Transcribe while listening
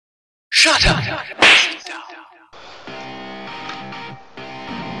Shut up! Sit down.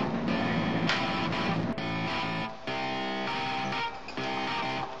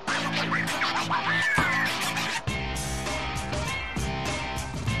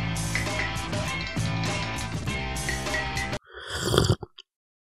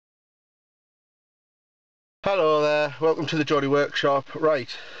 Hello there, welcome to the Geordie Workshop. Right,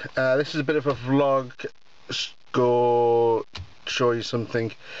 this is a bit of a vlog, go show you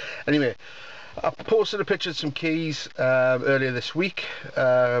something. Anyway, I posted a picture of some keys earlier this week,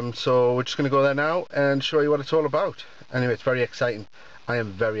 so we're just going to go there now and show you what it's all about. Anyway, it's very exciting. I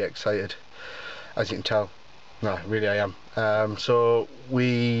am very excited, as you can tell. No, really I am. So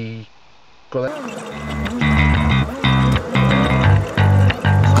we go there.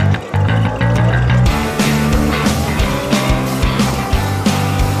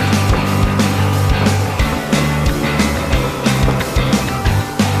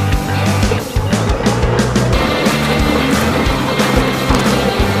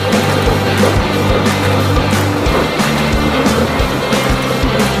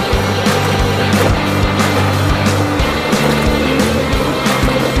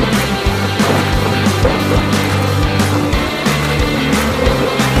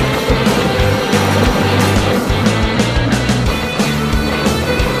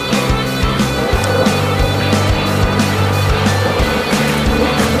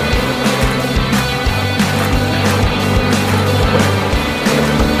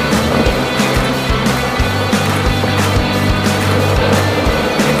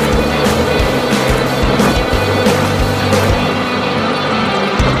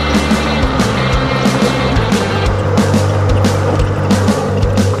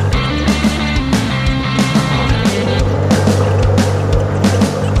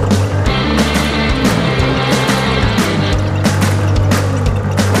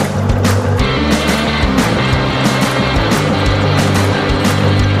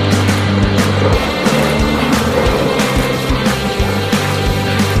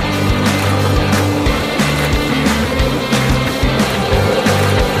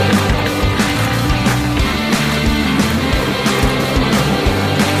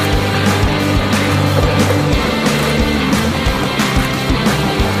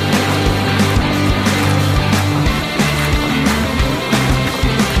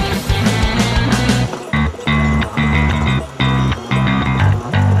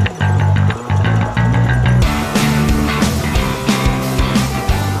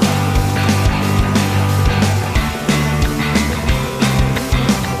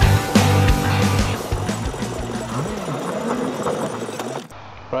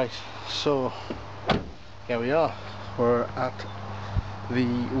 Right, so here we are. We're at the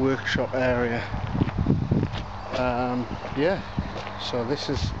workshop area. Yeah, so this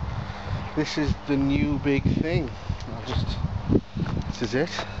is the new big thing. This is it.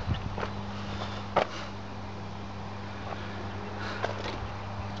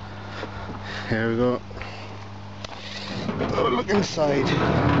 Here we go. Oh, look inside.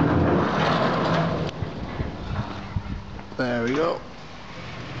 There we go.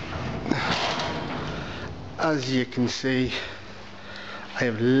 As you can see, I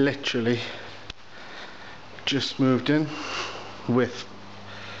have literally just moved in with,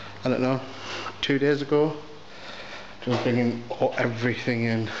 I don't know, 2 days ago. Just bringing everything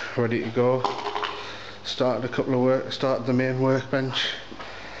in, ready to go. Started the main workbench.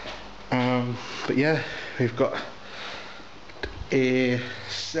 But yeah, we've got a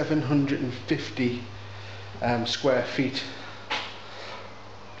 750 square feet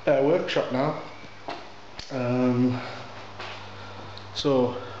workshop now.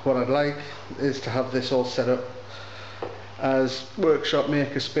 So what I'd like is to have this all set up as workshop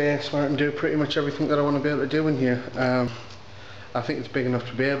maker space where I can do pretty much everything that I want to be able to do in here. I think it's big enough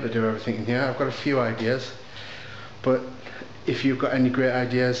to be able to do everything in here. I've got a few ideas, but if you've got any great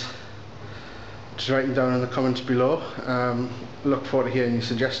ideas, just write them down in the comments below. Look forward to hearing your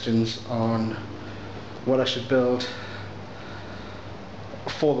suggestions on what I should build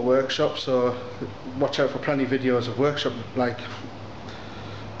for the workshop, so watch out for plenty of videos of workshop, like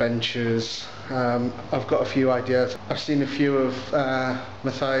benches. I've got a few ideas. I've seen a few of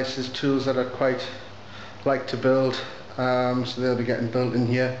Matthias's tools that I'd quite like to build, so they'll be getting built in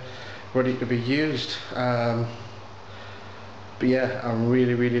here, ready to be used. But yeah, I'm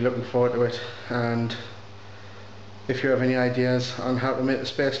really looking forward to it, and if you have any ideas on how to make the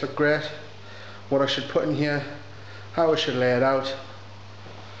space look great, what I should put in here, how I should lay it out,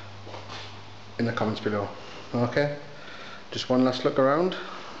 in the comments below. Okay, just one last look around.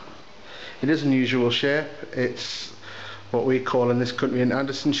 It is an unusual shape. It's what we call in this country an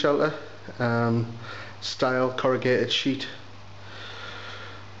Anderson shelter. style corrugated sheet,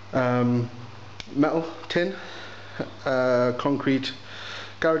 metal tin, concrete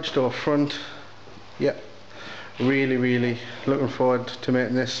garage door front. Yep, really looking forward to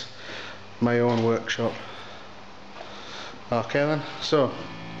making this my own workshop. Okay then, so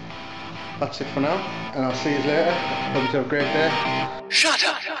that's it for now, and I'll see you later. Hope you have a great day. Shut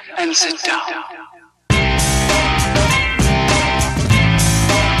up and sit down.